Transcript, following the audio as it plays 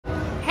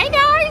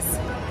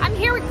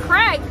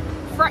Craig.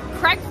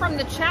 Craig from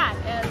the chat,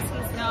 as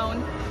he's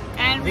known.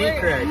 And the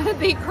Craig.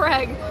 The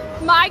Craig.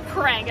 My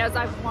Craig, as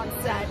I've once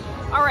said.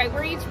 All right,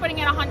 we're each putting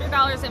in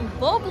 $100 in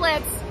Bull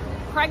Blitz.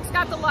 Craig's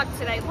got the luck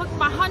today. Look,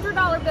 my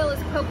 $100 bill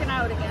is poking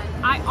out again.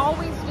 I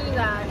always do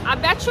that. I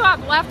bet you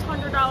I've left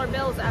 $100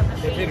 bills at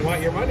machines. They didn't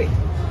want your money.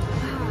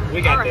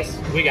 We got this.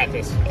 We got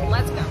this.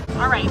 Let's go.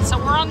 All right, so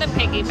we're on the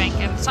piggy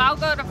banking. So I'll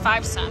go to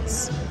 5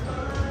 cents.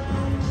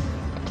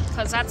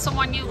 Because that's the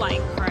one you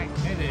like, Craig.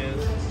 It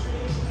is.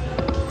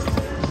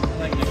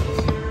 I like nickels.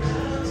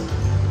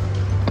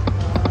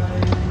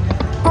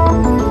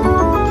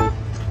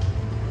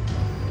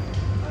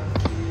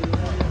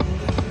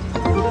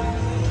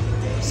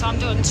 So I'm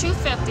doing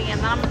 250, and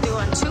then I'm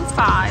doing 2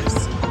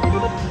 5s,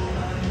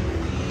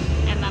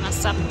 and then a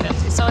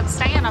 750. So it's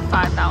staying a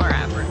 $5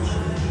 average.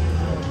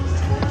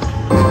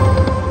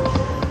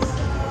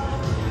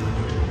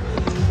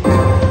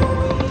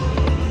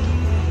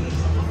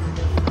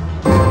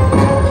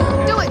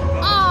 Do it!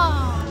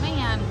 Oh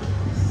man,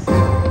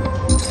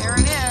 there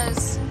it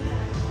is.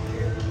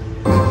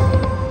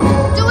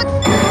 Do it!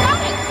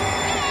 Got it!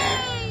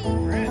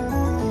 Yay!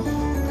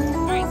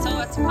 All right, so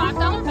it's a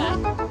 $5 bet.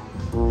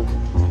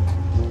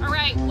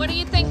 What do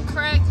you think,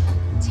 Craig?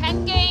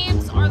 10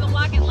 games or the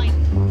Lock It Link?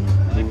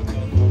 I like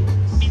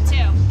both. Me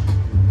too.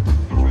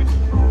 Good choice.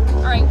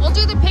 All right, we'll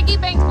do the piggy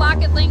bank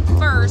Lock It Link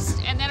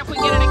first, and then if we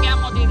get it again,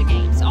 we'll do the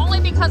games. Only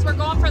because we're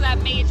going for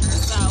that major,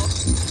 so.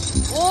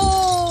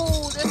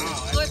 Oh, this is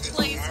good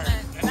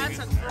placement. That's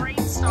a great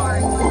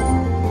start.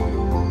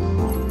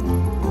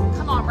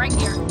 Come on, right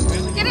here.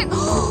 Get it.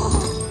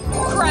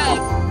 Craig.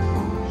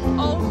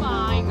 Oh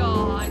my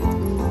God.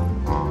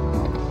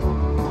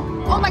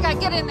 Oh my God,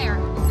 get in there.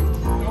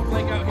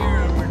 Like out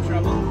here, we're in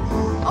trouble.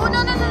 Oh, no.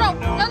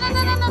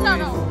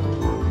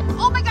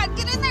 Oh my God,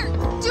 get in there.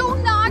 Do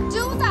not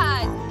do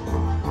that.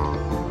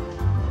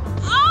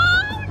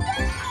 Oh no.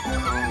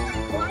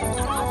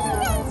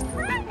 That's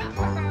Craig.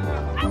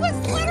 I was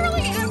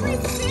literally every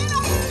spin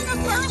on the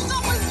first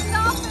one was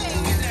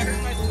nothing.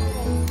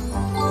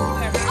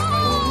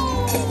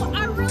 Oh, I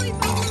really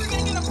thought we were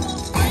going to get a full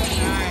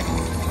screen.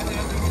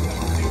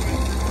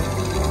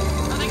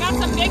 Oh, they got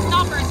some big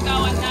numbers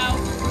going though.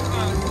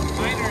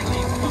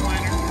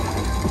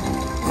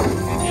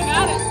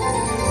 Got it.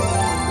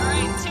 All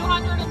right,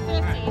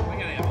 250. We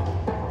got it.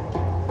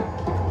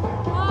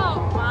 Oh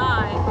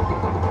my.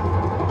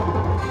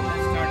 I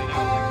started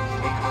out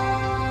like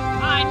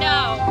I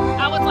know.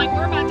 I was like,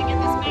 we're about to get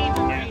this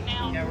major right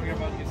now. Yeah, we're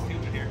about to get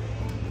stupid here.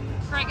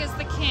 Craig is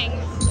the king.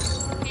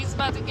 He's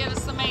about to get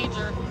us the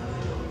major.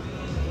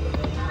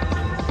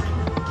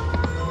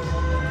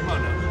 Come on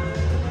now.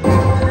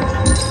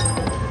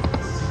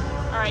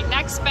 All right,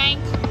 next bank.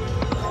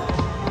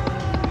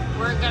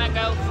 We're gonna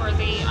go for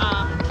the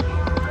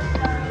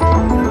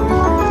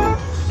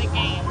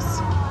games.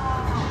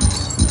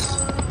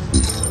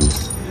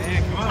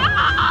 Yeah, come on.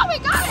 Ah, we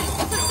got it!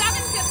 It's a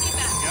 750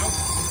 bet.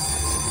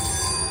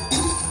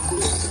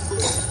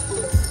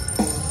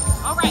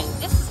 All right,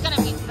 this is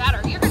gonna be better.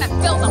 You're gonna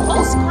fill the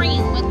whole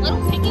screen with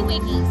little piggy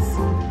wiggies.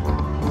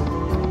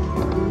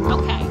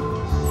 Okay.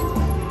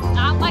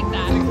 Not like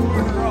that.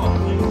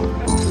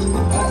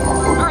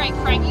 All right,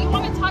 Craig, you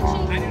want to touch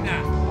it? I do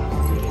not.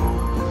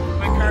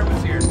 My card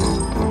was here.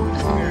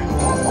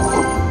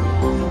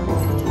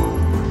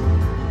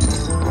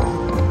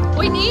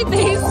 We need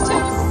these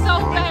two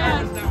so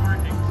bad. It's not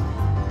working.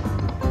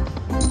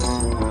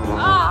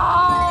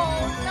 Oh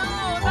no,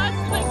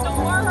 that's like the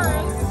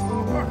worst.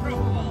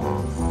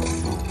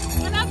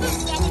 And that's a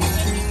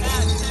 750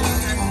 bet too.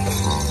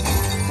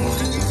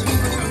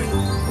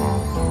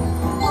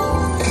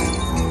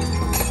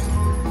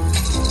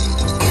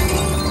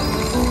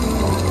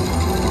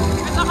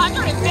 There's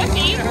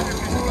 150.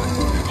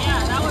 Yeah,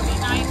 that would be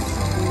nice.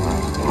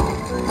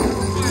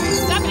 All right,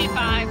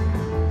 75.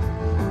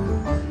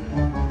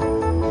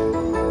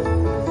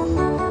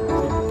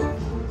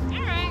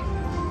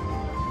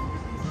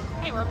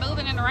 We're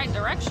moving in the right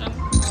direction.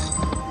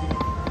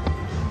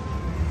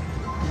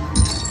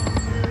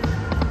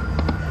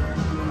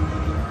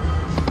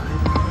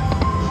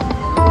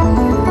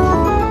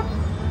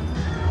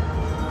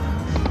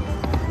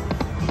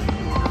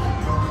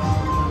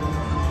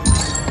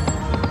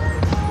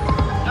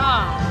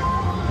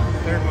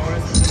 Third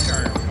bonus is the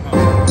card. Come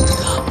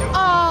on.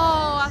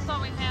 Oh, I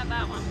thought we had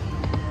that one.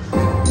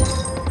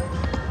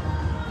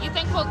 You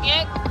think we'll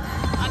get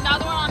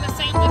another one on the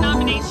same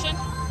denomination?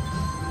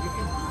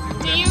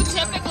 Do you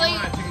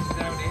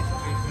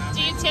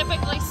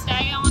typically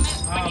stay on it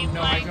when you play?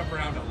 No, I jump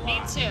around a lot.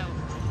 Me too.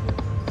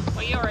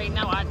 Well, you already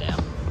know I do.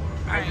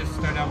 I just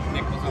start out with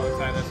nickels all the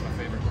time. That's my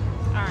favorite.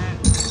 All right.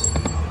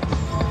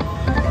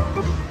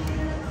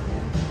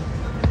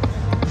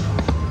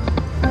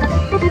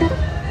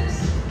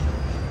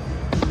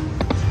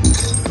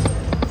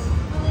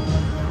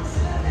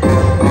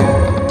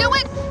 Do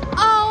it!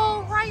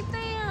 Oh, right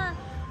there.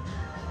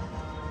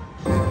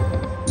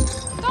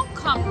 Don't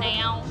come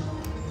now.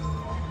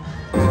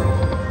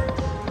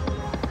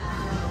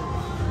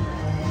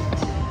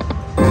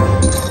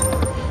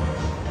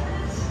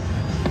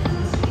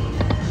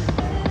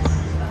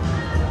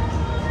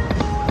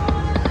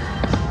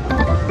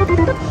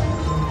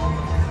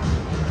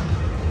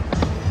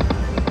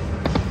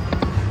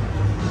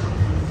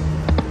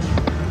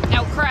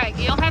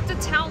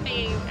 tell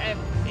me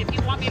if you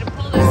want me to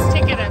pull this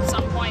ticket at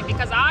some point,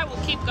 because I will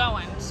keep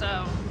going.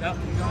 So. Yep,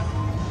 keep going.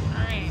 All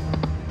right.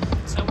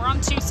 So we're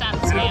on 2 cents I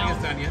don't think now.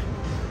 it's done yet.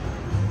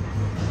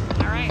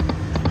 All right.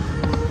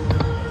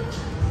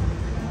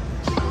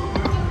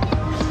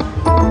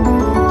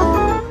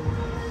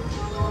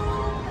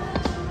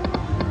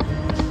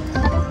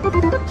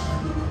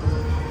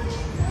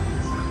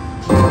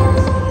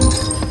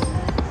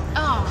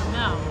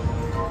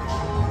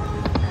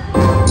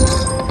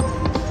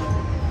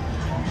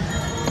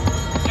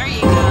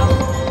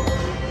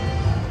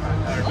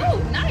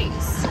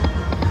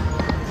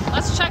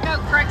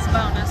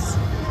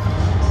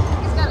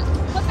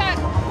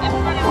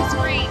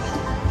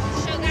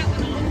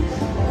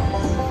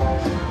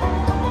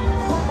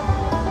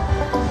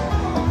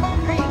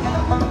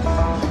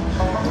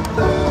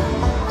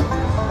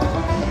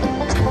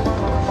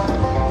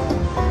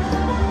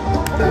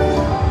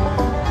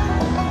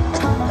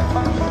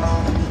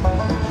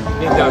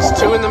 Those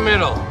 2 in the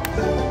middle.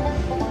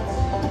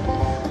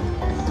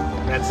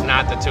 That's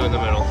not the 2 in the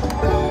middle.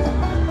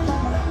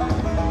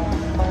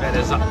 That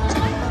is.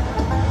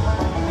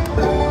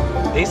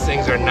 These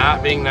things are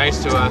not being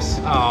nice to us.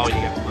 Oh, you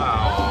got.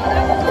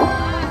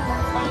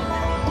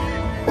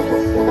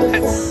 Oh.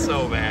 That's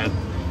so bad.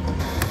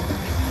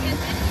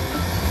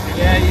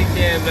 Yeah, you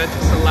can. That's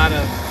just a lot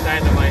of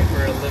dynamite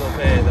for a little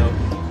pay, though.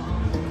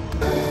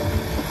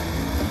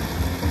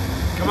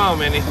 Come on,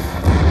 Minnie.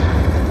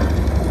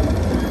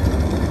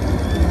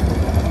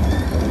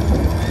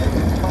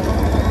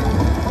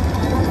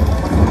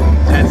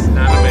 That's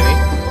not a mini,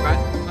 but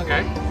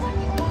okay.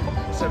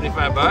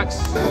 75 bucks.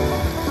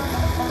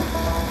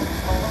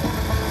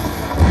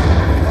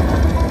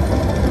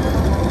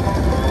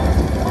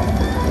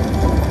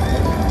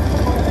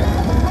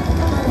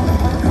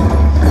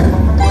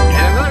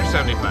 And another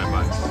 75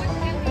 bucks.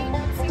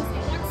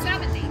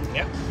 170.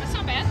 Yep. That's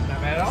not bad.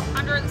 Not bad at all.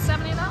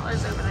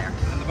 $170 over there.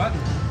 On the button.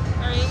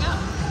 There you go.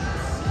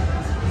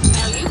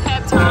 Now you've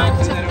had time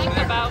to think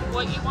about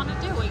what you want to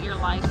do with your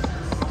life.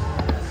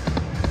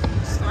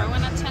 Throw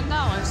in a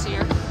 $10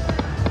 here.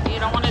 You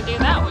don't want to do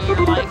that with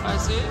your life, I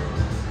see.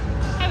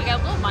 Hey, we got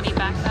a little money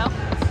back though.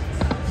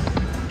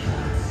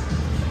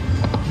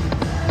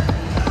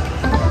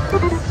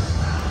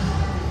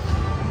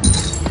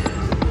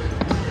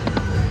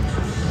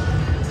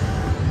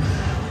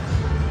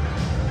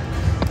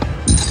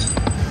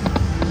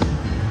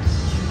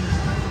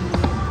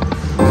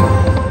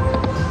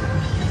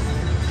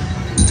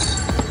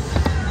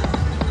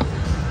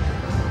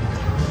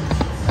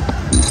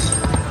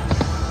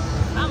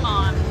 Come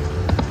on.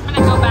 I'm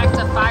gonna go back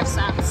to 5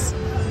 cents.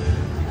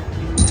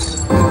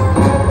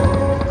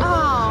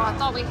 Oh, I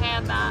thought we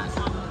had that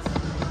one.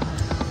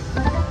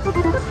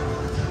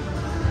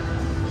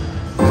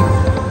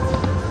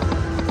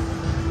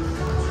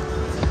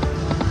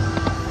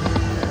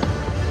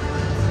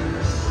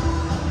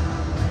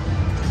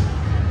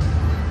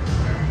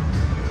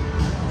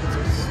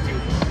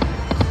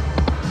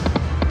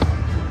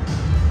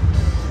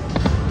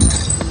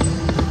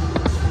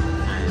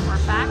 Alright,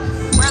 we're back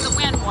where the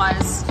wind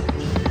was.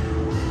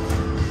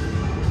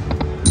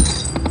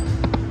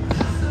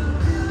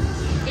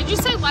 Did you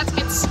say let's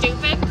get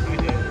stupid? I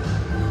did.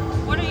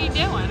 What are you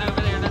doing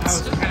over there I that's was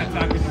stupid? kind of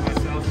talking to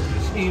myself with the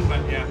machine, but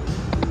yeah.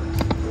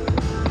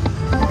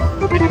 I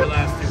do a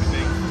lot of stupid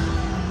things.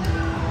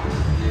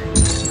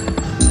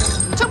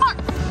 2 more!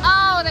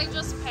 Oh, they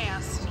just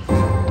passed. Oh,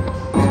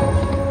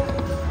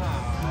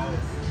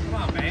 come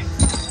on, man.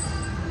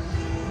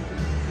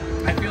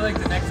 I feel like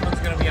the next one's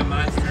going to be a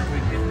monster if we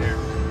get there.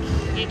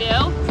 You do?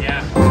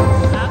 Yeah. I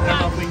don't know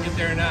Okay. if we can get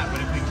there or not,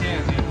 but if we can,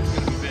 yeah, it's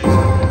going to be big.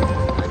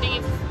 Or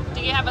do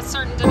you have a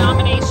certain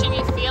denomination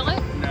you feel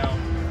it? No.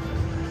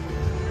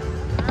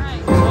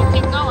 Alright, we'll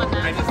keep going I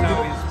then. just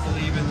always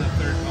believe in the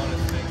third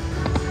bonus thing.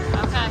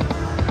 Okay.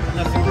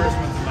 Unless the first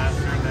one's a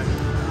monster, and then...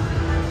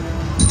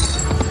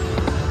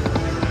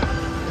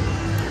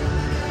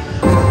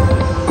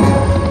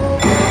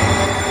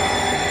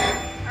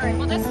 Alright,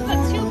 well this is a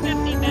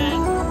 250 bet.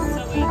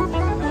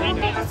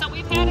 So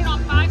we've had it on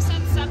 5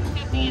 cents,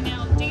 750, and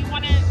now do you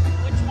want to,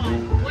 which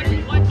one?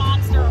 What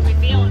monster are we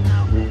feeling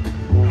though?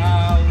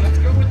 Let's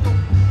go with the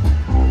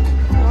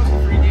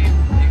free game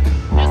thing.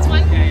 This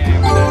one?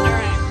 Yeah.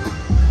 Alright.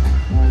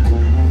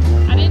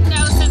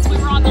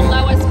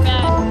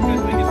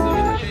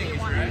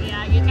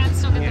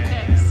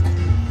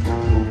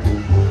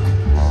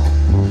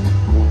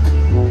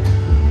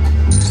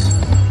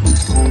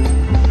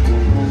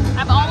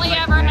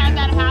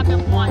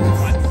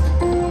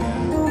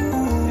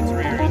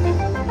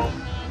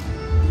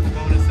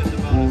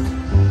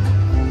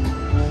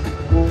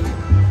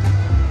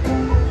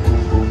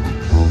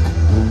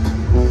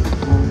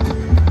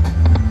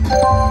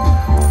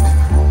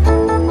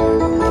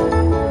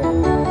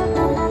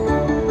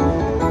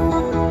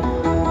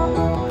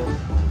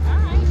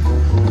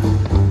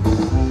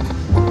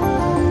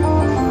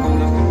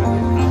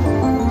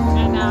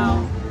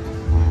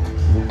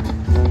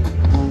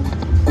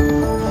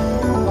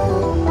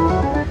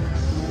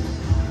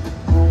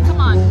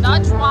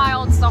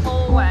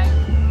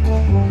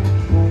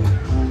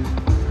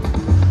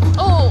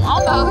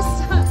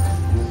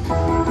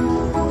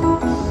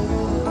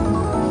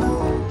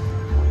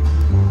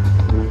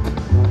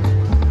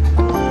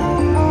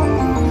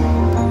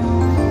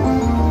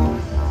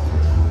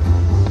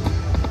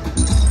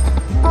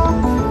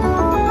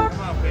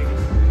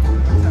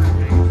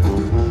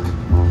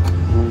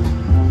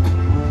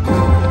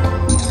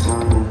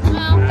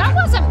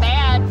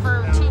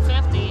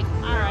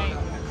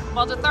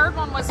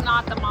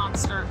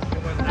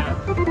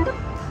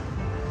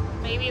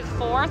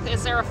 fourth?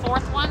 Is there a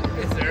fourth one?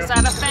 Is there? Is that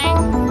a thing?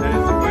 That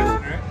is the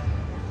question, right?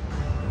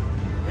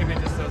 Maybe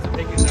just those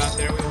opinions out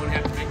there, we won't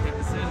have to make that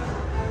decision.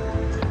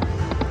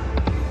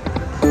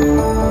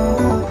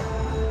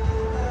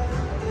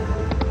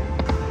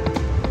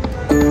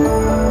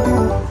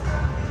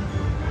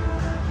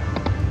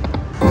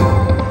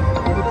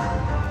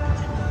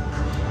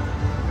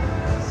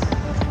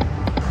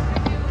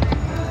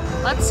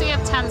 Let's see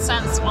if 10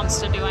 cents wants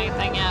to do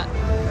anything yet.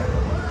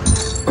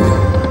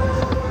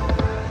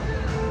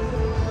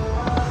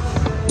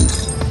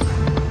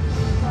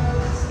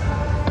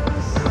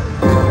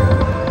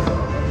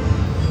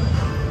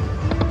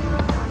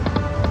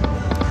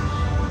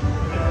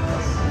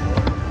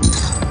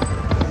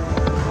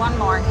 One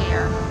more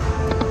here.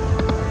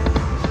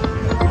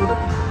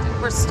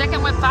 We're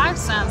sticking with 5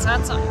 cents.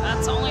 That's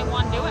only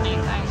one doing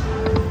anything.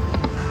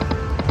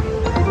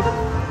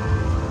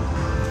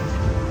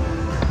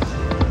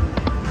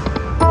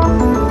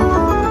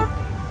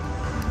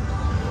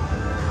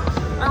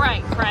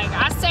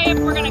 If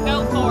we're gonna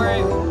go for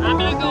it, I'm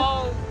gonna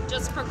go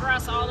just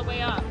progress all the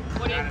way up.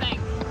 What do you think?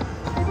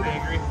 I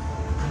agree.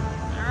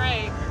 All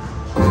right.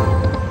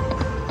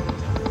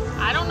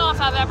 I don't know if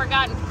I've ever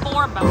gotten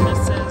 4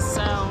 bonuses,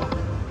 so.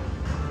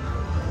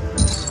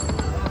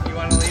 If you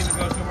want to leave and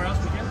go somewhere else,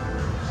 we can.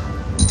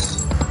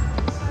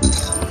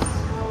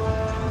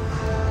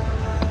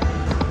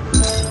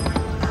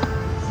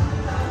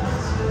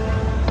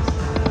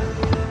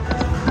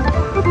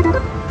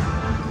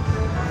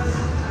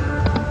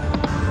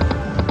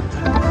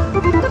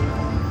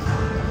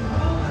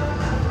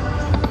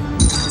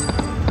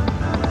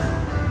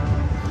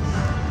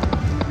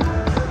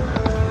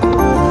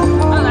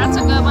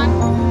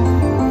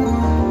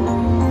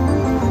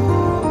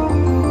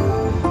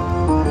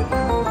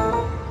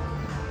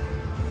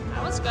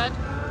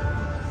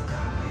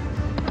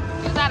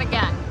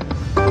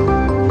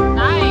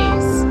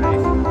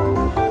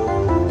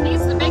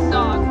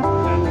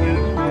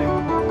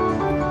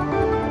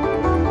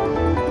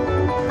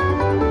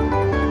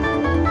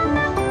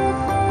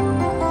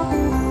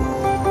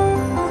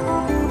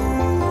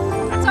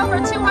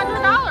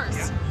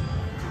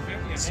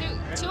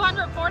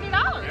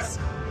 $240.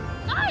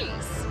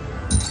 Nice.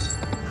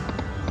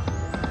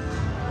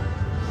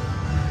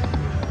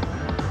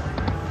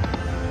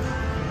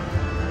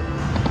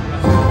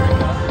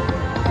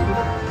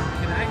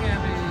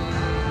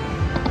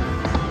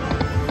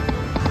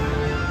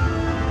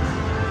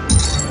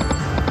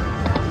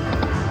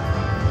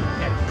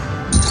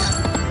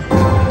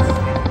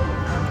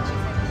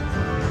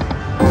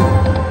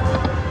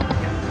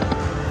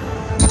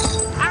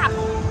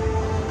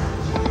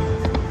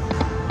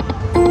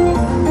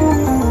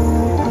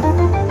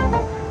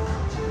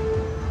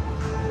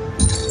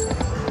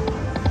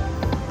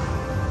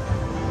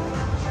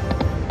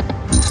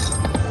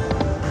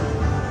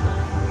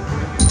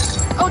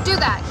 Do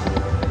that.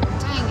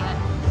 Dang it.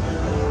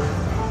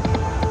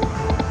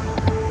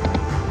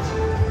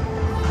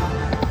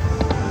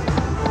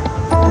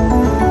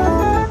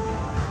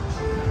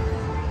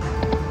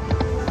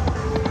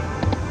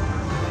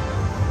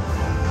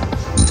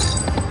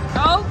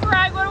 Oh,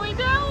 Greg, what do we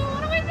do?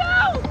 What do we do?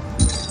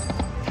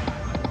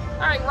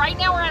 All right, right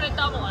now we're at a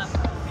double up.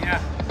 Yeah.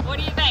 What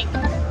do you think?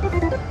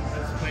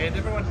 Let's play a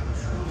different one.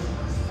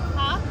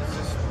 Huh? Let's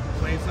just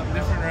play something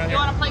different around here. You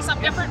want to play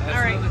something different? Yeah,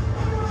 all right.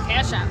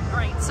 Cash out. All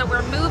right, so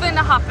we're moving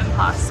to Huff and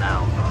Puff,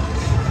 so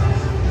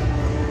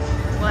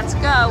let's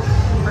go.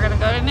 We're gonna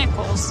go to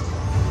Nichols.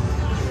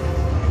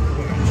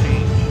 We're gonna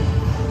change.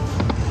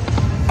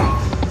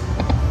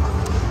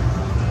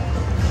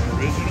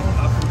 Original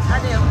Huff. I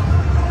do.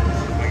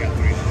 I got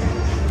 3.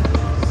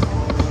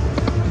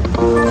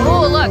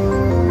 Oh, look,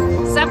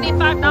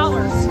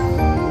 $75.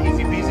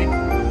 Easy peasy.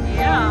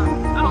 Yeah.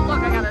 Oh, look,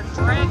 I got a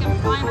dragon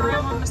flying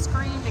around on the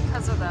screen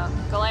because of the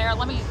glare.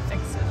 Let me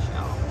fix this,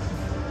 y'all.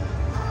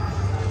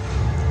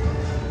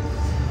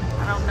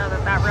 I don't know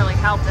that that really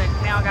helped it.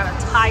 Now I got a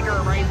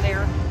tiger right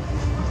there.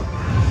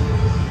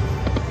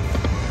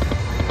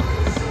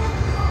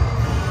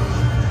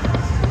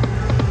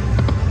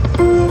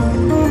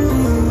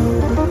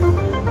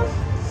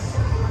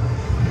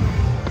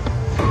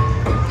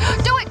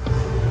 Do it!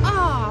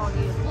 Oh,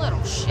 you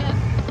little shit.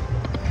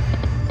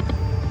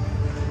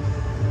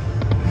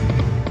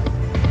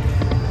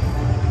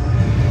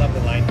 I love the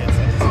line hits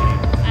on this game.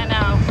 I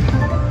know.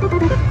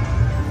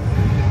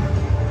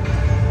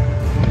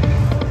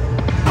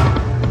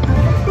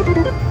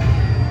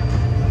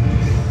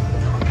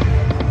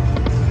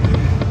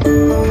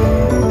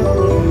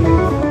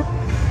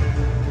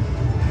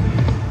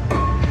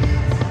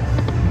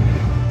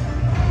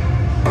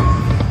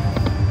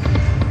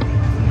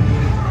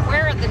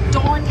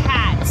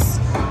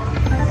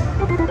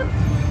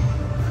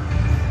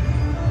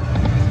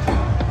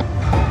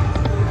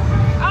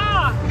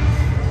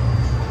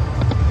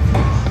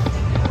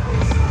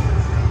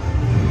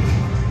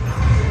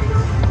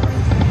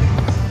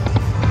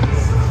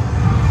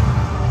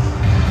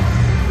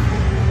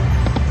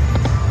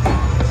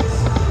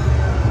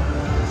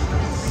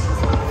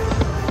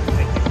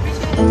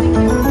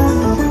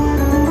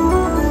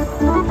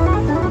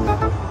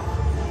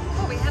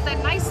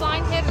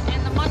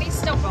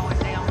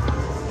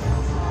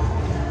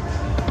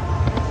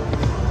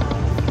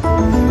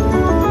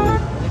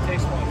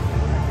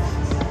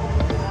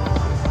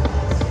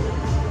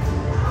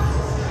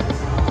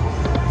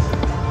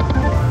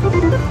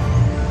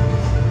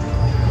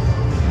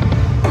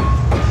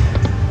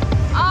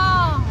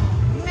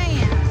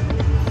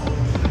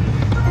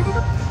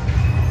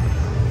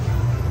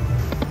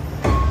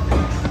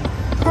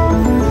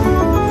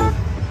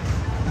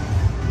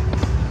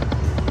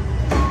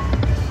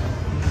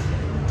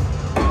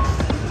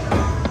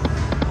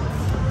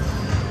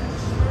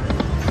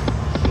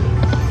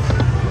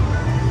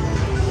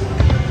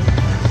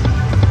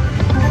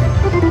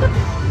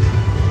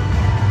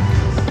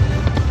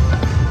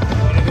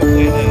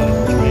 play the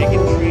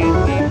Dragon Train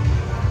game?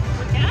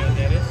 We can?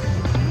 That is?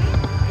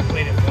 I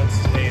played it once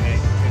today and I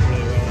did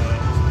really well on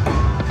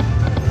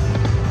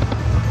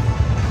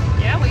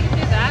Yeah, we can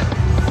do that.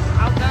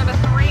 I'll go to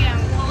 3 and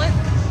pull it.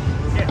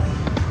 it. Yeah.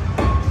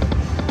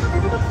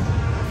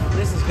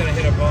 This is gonna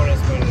hit a bonus,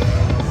 but I don't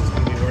know if it's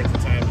gonna be worth the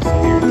time to sit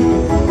here.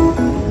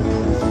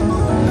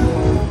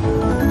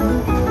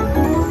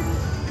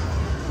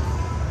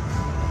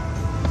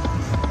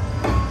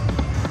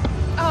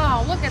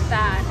 Oh, look at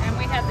that. And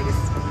we had these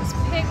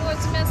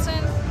piglets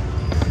missing.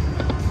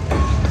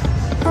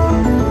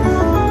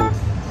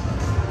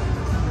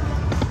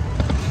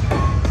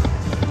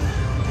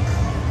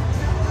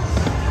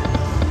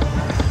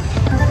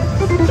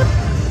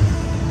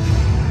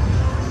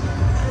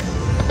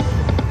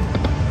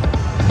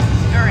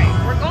 Alright,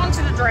 we're going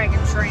to the Dragon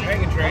Train.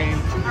 Dragon Train.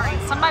 Alright,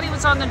 somebody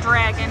was on the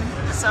dragon,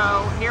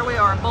 so here we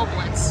are,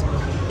 Bublets.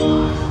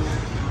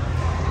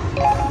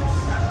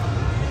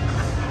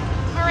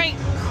 Alright,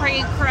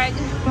 Craig.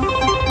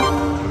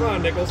 Come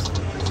on, Nichols. Do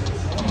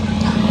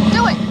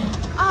it!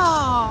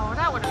 Oh,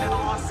 that would have been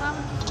awesome.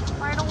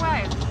 Right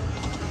away.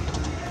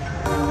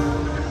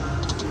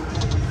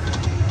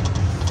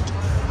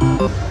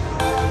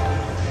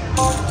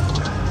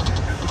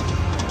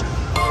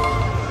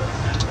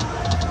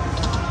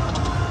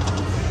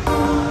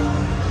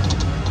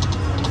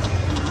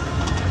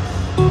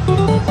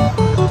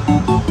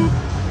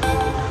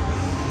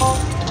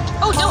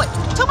 Oh, do it!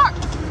 2 more!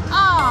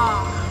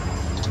 Oh.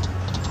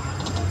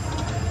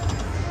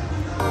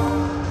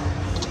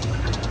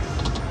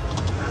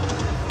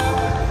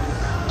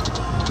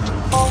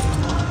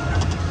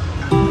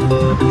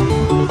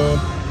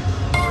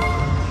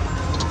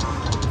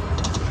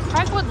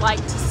 Craig would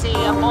like to see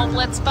a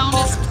Bublets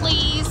bonus,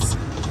 please.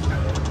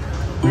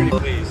 Pretty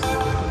please.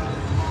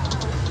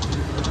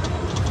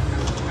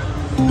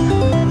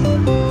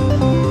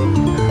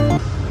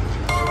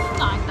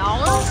 $9.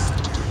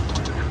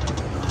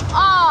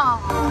 Oh.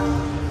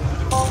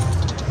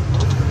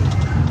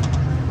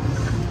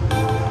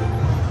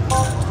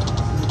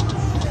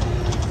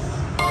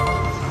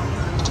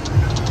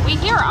 We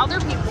hear other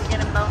people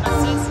getting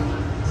bonuses.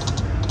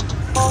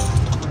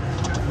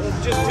 Well,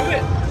 just do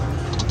it.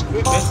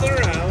 Quit messing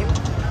around.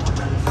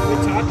 Quit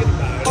talking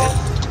about it.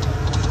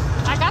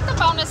 I got the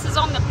bonuses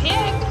on the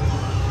pig.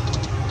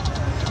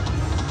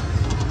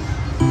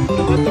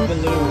 What about the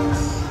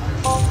balloons?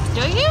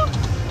 Do you?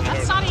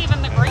 That's not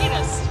even the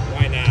greatest.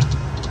 Why not?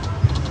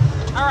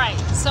 All right,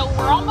 so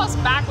we're almost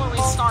back where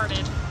we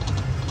started.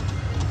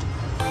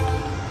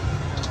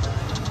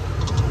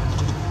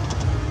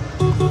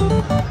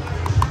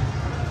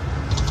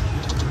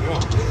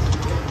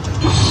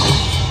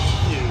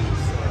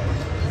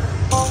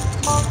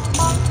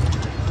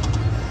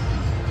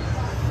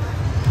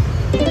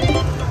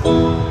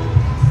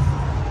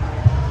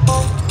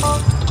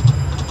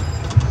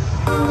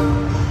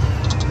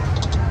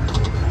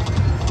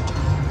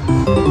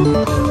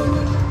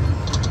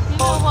 You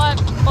know what,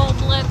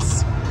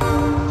 Bublets?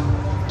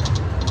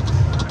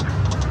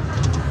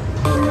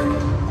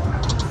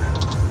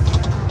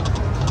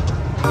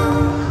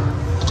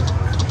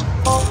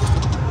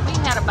 We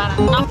had about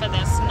enough of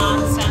this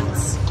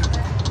nonsense.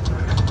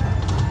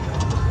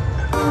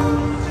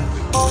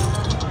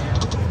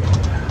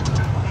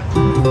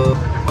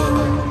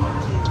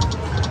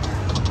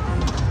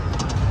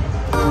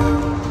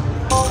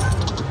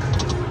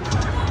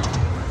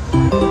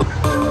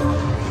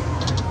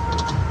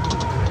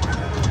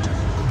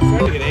 I'm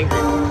starting to get angry.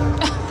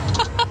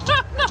 I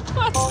don't know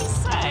what to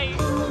say.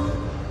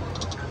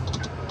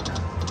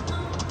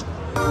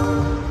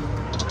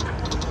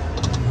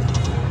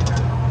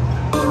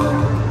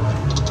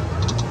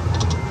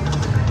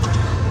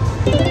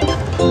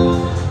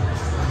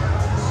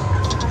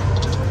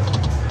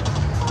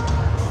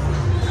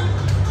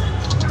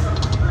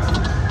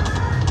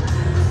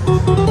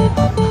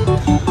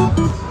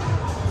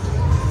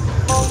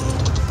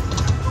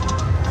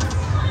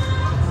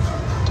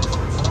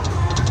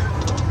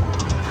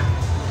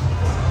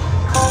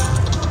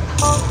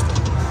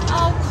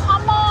 Oh,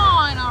 come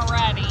on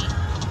already.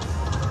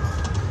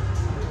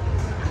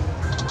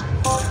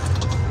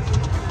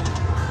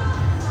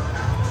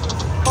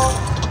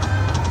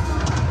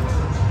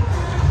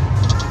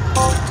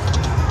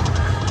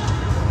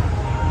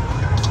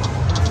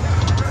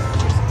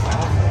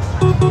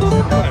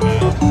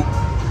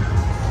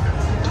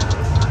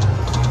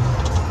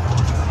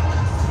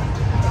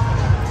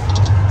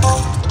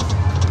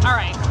 All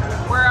right,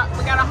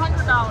 we got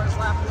 $100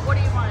 left. What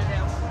do you want to do?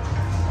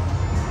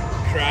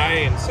 Cry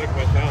and suck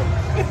my thumb.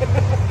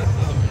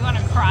 You want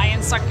to cry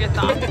and suck your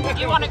thumb?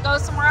 You want to go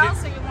somewhere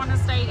else, or you want to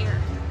stay here?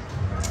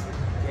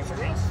 Go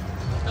somewhere else?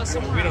 Go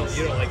somewhere else.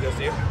 You don't like this,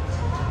 do you?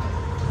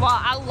 Well,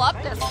 I love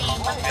this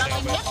game, but it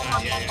doesn't hit for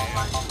me Yeah.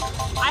 anymore.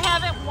 I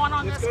haven't won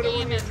on Let's this go to one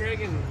game of in your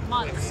Dragon.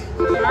 months.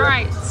 All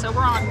right, so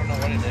we're I on don't know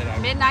what it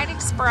did. Midnight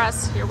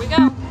Express. Here we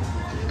go.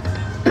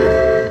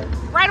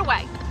 Right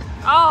away.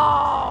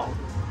 Oh.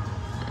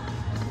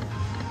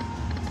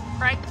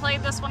 Craig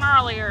played this one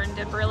earlier and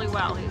did really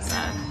well, he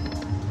said.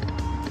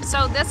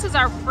 So this is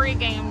our free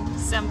game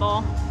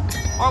symbol.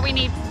 Or we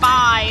need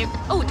 5.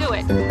 Oh, do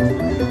it.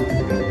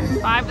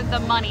 5 of the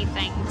money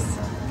things.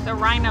 The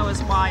rhino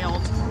is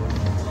wild.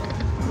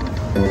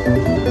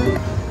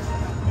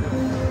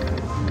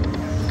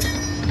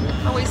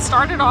 Oh, we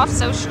started off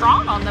so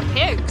strong on the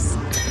pigs.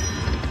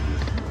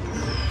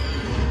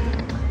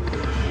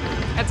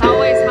 It's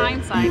always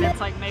hindsight. It's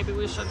like maybe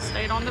we should have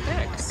stayed on the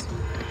pigs.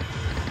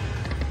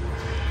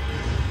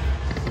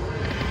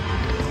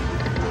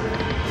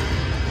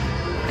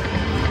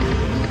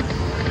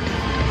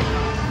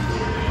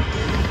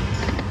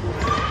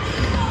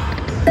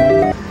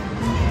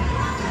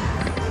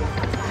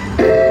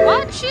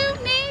 What you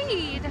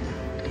need?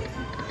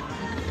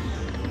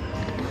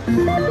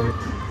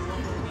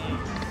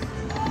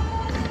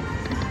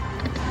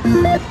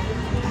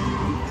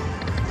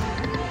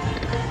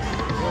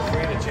 Feel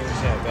free to change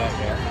that back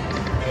up.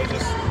 That was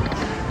just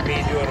me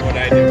doing what I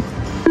do.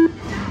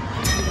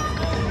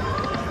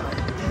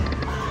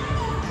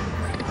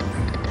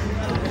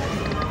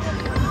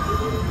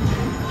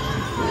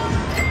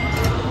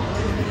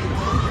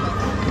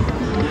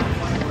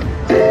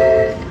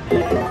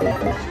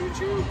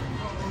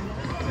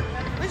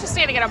 We just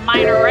need to get a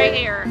minor right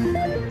here.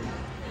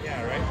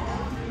 Yeah, right?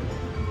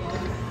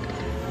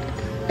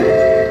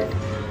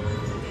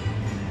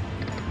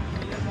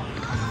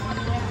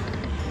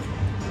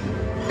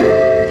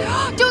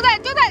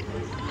 Do that!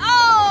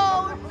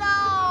 Oh no!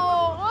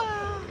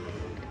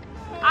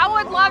 I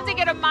would love to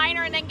get a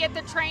minor and then get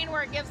the train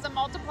where it gives the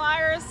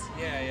multipliers.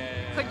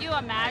 Yeah. Could you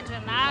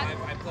imagine that?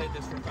 I played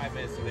this for 5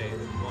 minutes today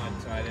and won,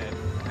 so I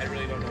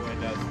really don't know what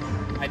it does.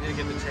 I did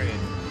get the train.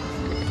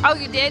 Oh,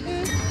 you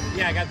didn't?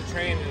 Yeah, I got the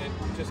train and it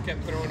just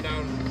kept throwing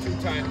down 2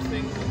 times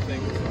things and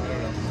things, so I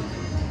don't know.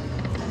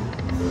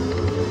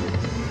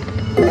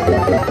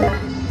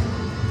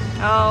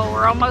 Oh,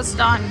 we're almost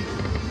done.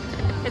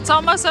 It's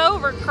almost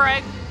over,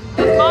 Craig.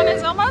 The fun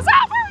is almost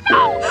over.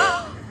 No!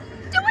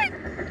 Do it!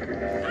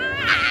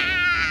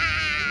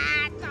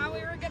 Ah, I thought we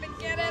were gonna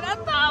get it. I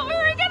thought we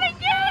were gonna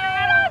get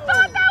it. I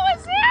thought that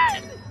was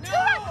it. No! Do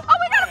it. Oh,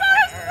 we got a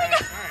bonus.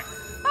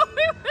 All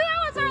right. That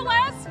was our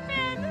last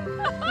spin.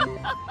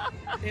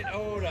 It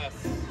owed us.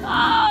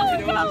 Oh,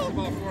 It owed us no.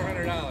 about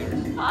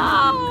 $400.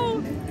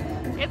 Oh.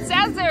 It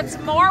says there's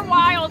more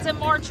wilds and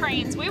more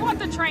trains. We want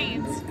the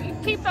trains. You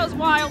keep those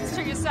wilds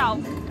to yourself.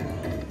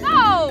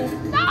 No!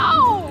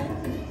 No!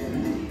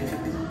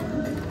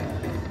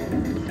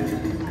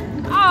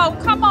 Oh,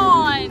 come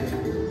on!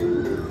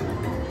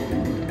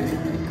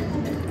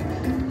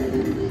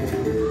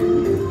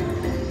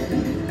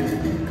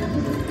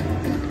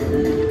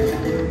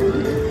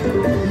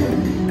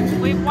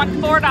 We've won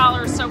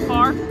 $4 so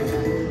far.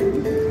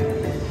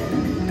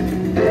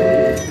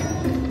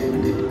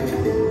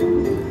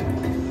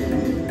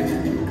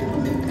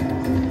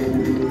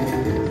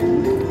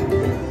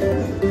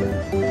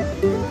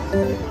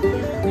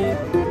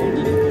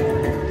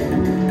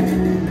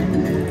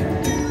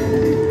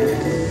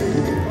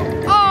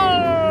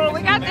 Oh,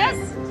 we got this?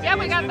 Yeah,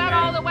 we got that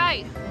all the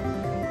way.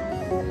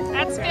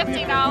 That's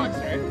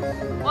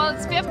 $50. Well,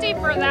 it's 50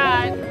 for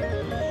that.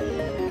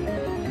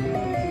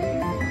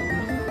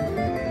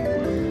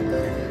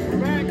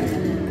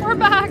 We're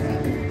back.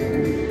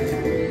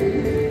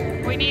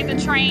 We need the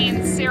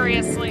trains,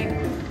 seriously.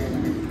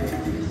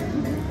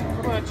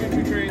 Come on,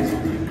 choo-choo trains.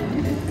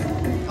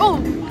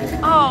 Oh,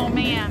 oh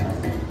man.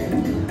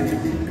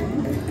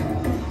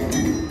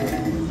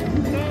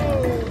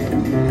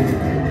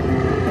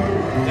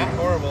 Not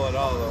horrible at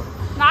all, though.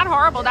 Not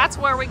horrible. That's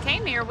where we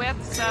came here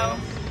with, so.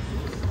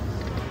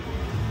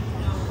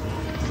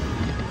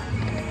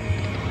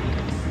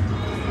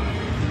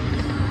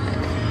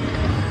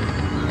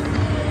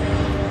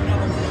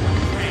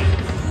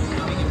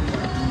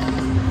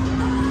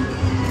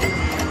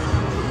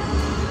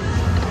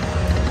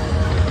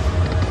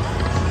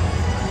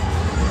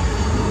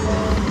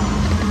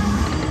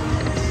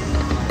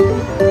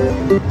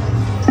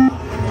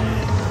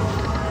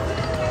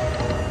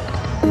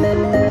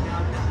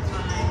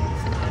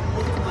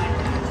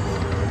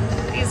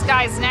 These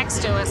guys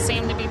next to us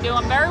seem to be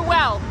doing very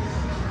well.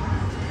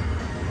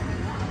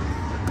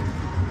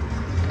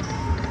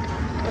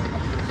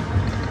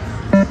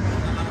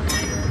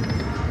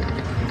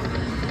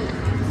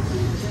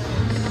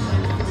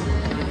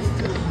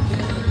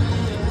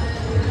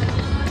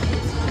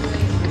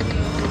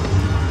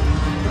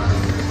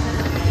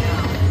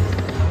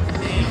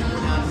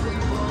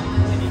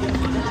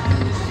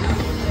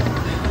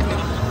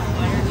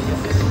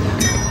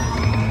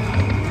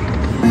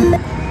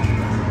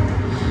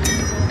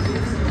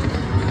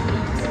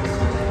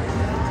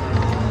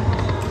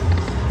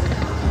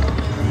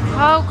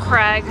 Oh,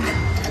 Craig.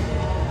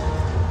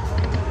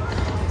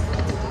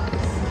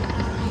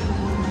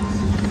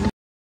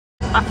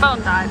 My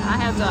phone died. I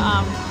had to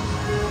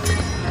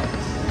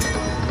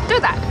do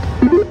that.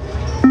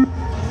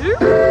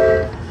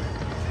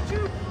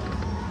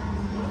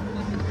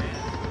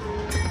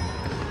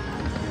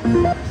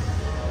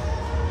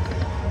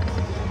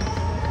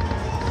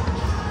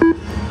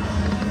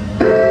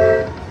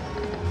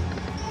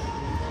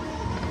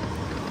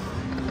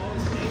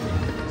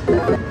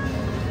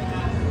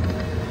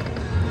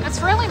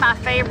 It's really my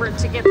favorite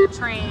to get the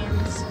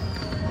trains.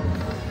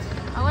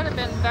 I would have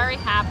been very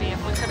happy if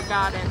we could have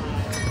got it.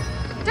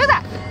 Do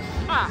that!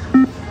 Ah.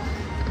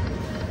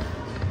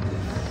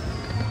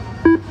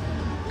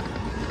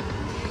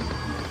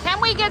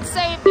 Can we get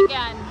saved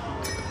again?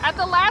 At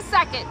the last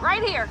second,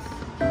 right here.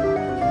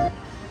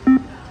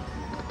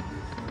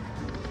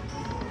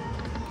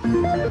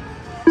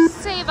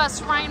 Save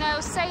us,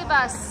 Rhino, save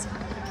us.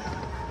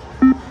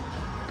 I'm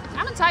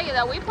gonna tell you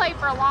though, we played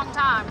for a long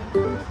time.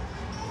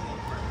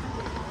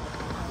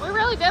 We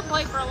really did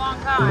play for a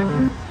long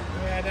time.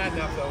 Yeah, not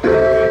enough though.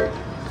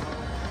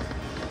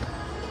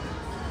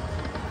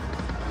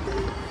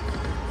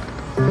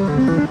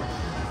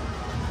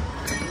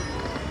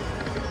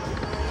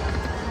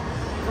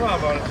 Come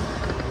on, bonus.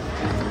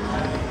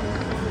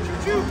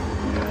 Choo-choo.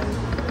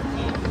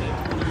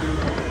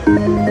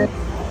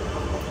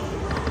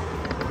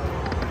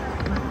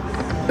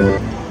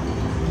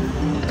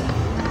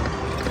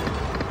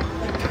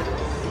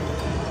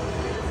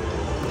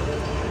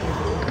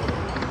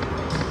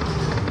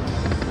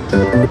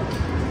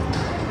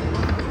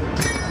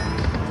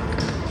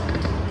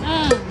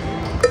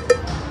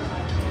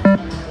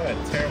 What a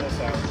terrible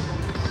sound.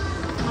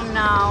 Oh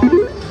no.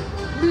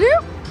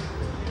 Bloop.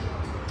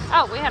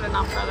 Oh, we had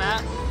enough for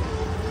that.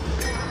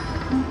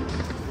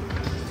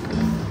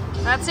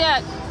 That's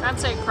it.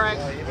 That's it, Craig.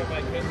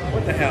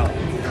 What the hell?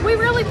 We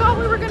really thought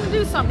we were going to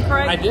do something,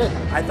 Craig. I did.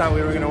 I thought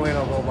we were going to win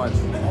a whole bunch.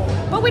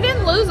 But we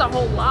didn't lose a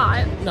whole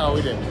lot. No,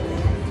 we didn't.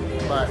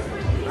 But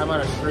I'm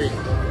on a streak.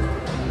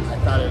 I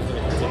thought it was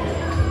going to continue.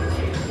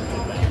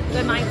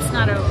 The night's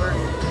not over.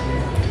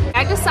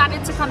 I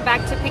decided to come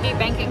back to piggy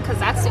banking because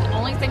that's the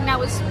only thing that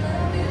was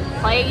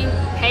paying.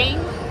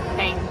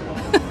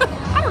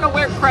 I don't know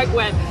where Craig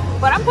went,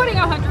 but I'm putting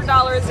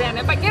 $100 in.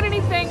 If I get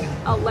anything,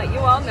 I'll let you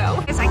all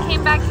know. As I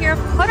came back here,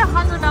 put a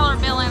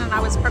 $100 bill in, and I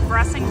was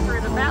progressing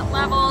through the bet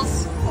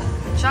levels.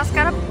 Just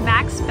got a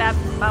max bet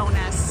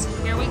bonus.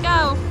 Here we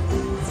go.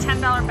 It's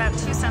 $10 bet,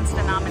 2 cents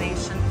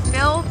denomination.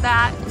 Fill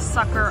that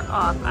sucker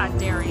up, I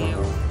dare you.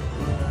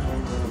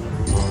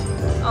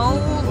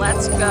 Oh,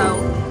 let's go.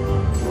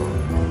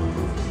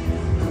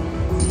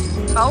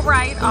 All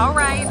right, all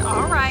right,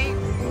 all right.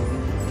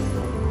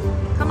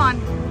 Come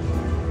on.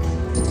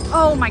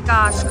 Oh my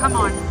gosh, come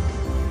on.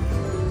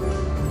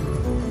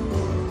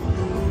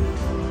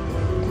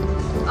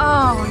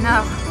 Oh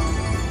no.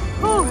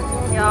 Whew,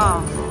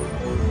 y'all.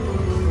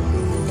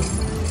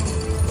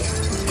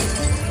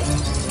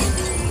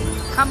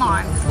 Come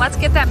on, let's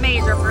get that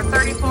major for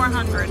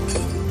 3,400.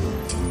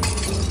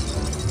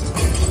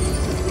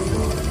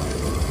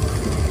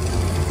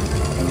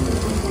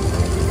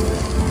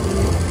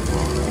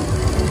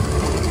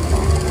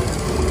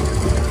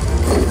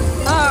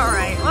 All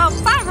right, well,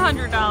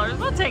 $500.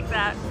 We'll take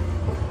that.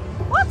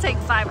 We'll take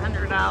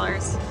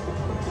 $500.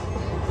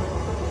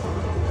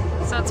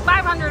 So it's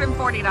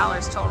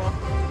 $540 total.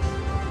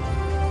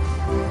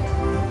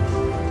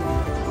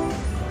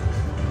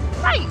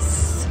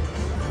 Nice.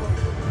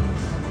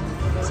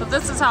 So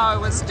this is how I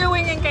was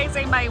doing, in case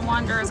anybody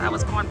wonders. I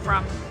was going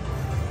from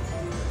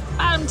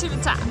bottom to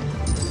the top.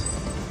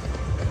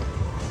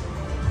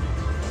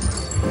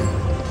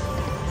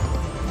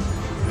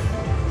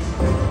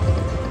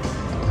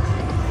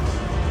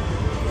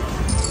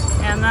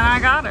 And then I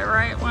got it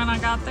right when I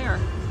got there.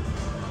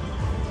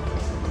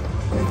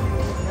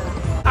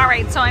 All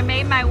right, so I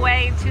made my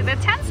way to the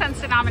 10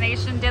 cents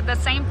denomination, did the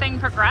same thing,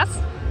 progress,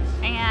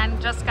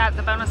 and just got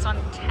the bonus on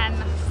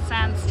 10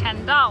 cents,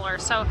 $10.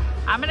 So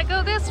I'm gonna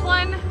go this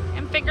one,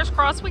 and fingers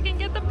crossed we can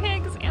get the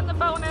pigs and the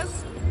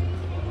bonus.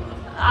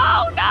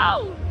 Oh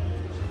no!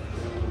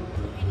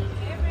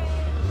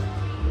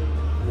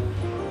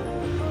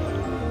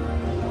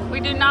 We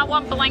do not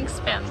want blank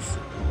spins.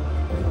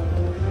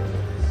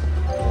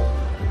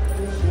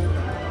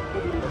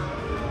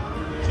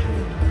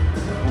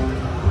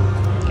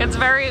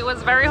 It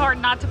was very hard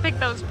not to pick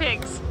those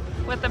pigs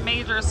with the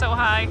major so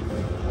high.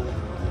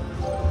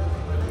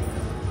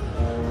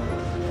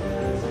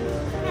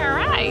 All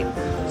right,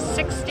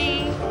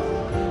 60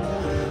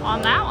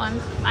 on that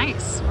one.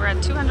 Nice, we're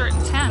at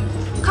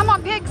 210. Come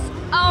on, pigs.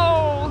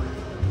 Oh,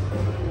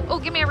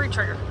 give me a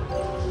retrigger.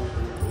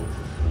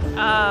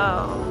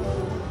 Oh.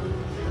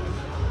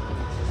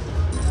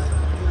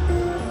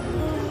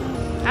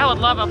 I would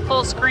love a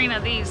full screen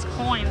of these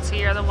coins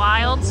here, the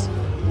wilds.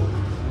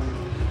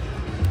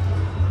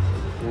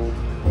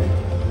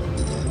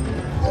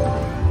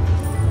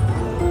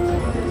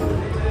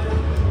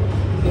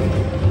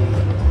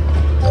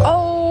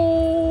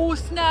 Oh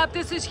snap,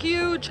 this is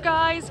huge,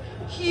 guys,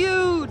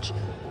 huge.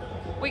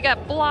 We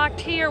got blocked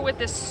here with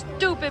this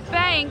stupid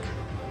bank,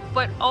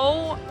 but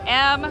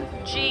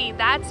OMG,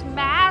 that's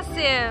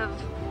massive.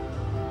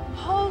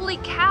 Holy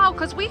cow,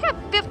 because we have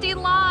 50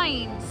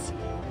 lines.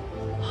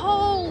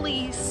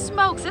 Holy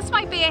smokes, this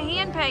might be a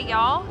hand pay,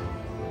 y'all.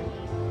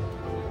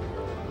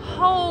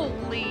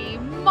 Holy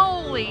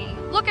moly,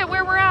 look at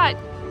where we're at.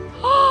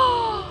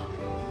 Oh,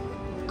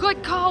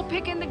 good call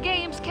picking the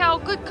games, Cal,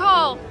 good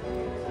call.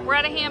 We're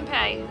at a hand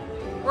pay.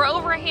 We're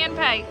over a hand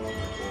pay.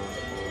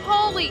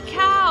 Holy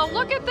cow,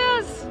 look at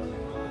this.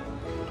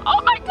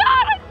 Oh my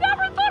God, I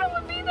never thought it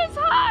would be this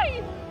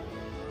high.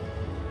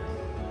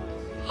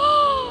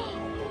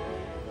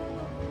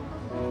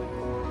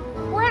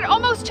 We're at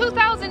almost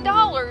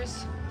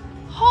 $2,000.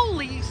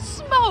 Holy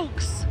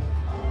smokes.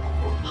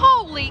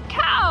 Holy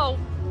cow.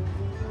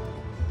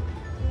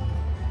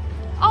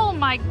 Oh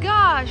my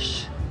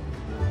gosh.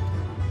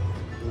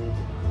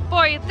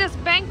 Boy, if this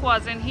bank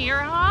wasn't here,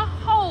 huh?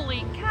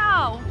 Holy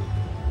cow.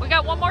 We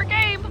got one more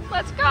game.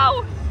 Let's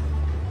go.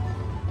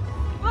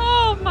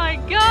 Oh my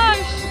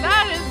gosh,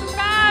 that is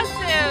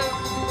massive.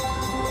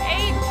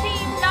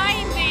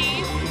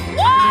 1890.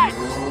 What?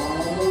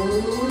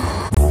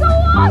 So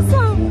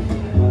awesome.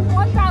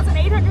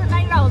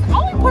 $1,890. I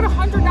only put a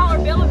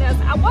 $100 bill in this.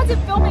 I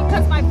wasn't filming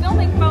because my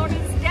filming phone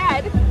is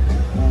dead.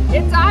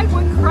 It died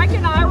when Craig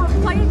and I were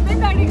playing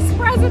Midnight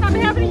Express and I'm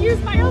having to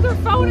use my other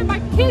phone and my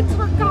kids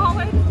were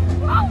calling.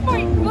 Oh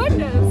my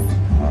goodness.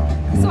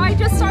 So I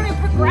just started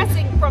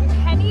progressing from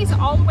pennies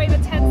all the way to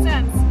 10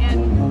 cents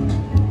and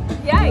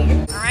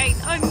yay. All right,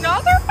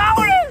 another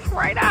bonus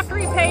right after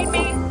he paid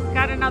me.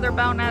 Got another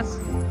bonus.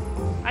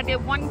 I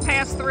did one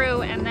pass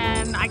through and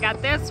then I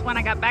got this when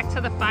I got back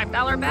to the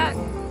 $5 bet.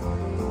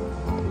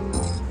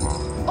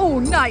 Oh,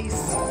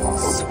 nice.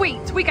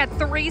 Sweet. We got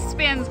 3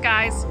 spins,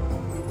 guys.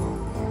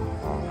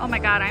 Oh my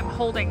God, I'm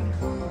holding.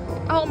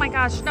 Oh my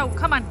gosh, no,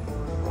 come on.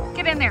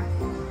 Get in there.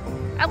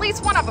 At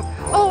least one of them.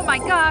 Oh my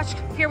gosh,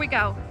 here we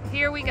go.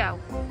 Here we go.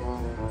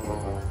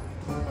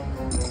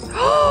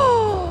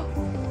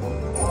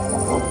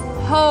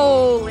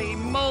 Holy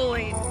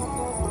moly.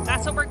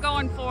 That's what we're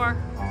going for.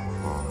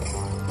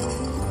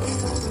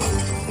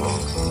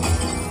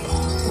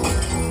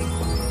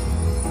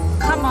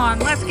 Come on,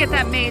 let's get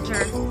that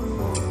major.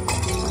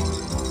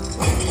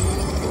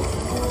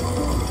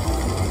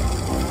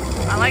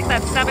 I like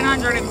that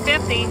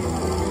 750.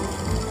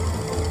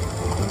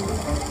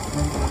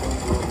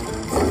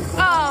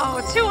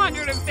 Oh,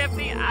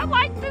 250. I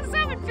like the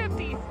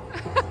 750.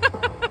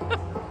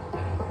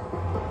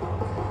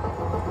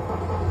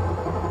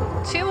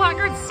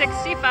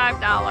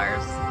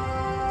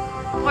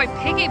 $265. Boy,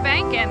 piggy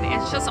banking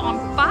is just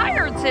on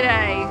fire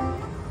today.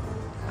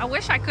 I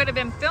wish I could have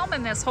been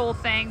filming this whole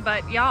thing,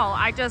 but y'all,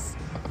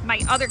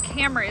 my other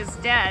camera is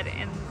dead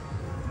and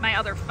my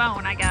other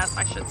phone, I guess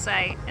I should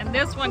say. And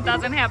this one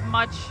doesn't have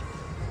much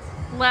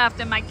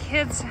left and my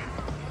kids,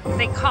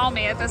 they call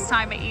me at this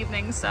time of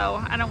evening, so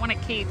I don't want to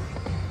keep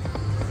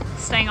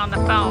staying on the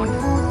phone.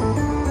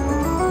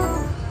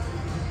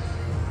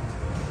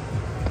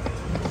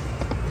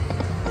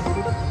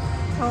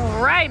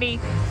 Alrighty.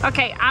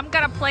 Okay, I'm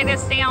gonna play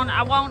this down.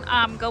 I won't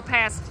go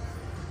past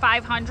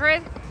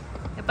 500,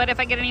 but if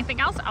I get anything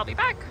else, I'll be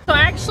back. So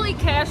I actually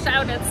cashed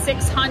out at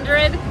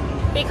 600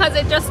 because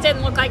it just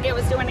didn't look like it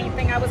was doing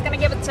anything. I was gonna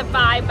give it to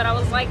 5, but I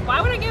was like,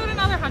 why would I give it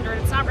another 100?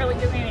 It's not really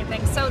doing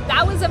anything. So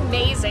that was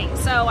amazing.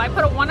 So I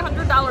put a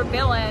 $100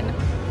 bill in.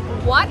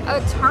 What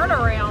a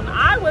turnaround.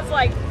 I was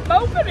like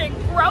moping and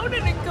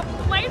groaning and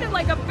complaining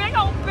like a big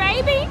old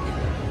baby.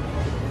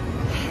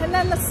 And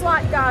then the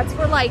slot gods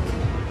were like,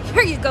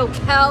 here you go,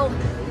 Kel.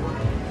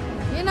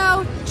 You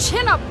know,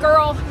 chin up,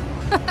 girl.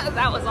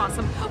 That was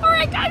awesome. All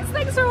right, guys,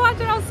 thanks for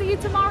watching. I'll see you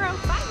tomorrow.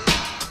 Bye.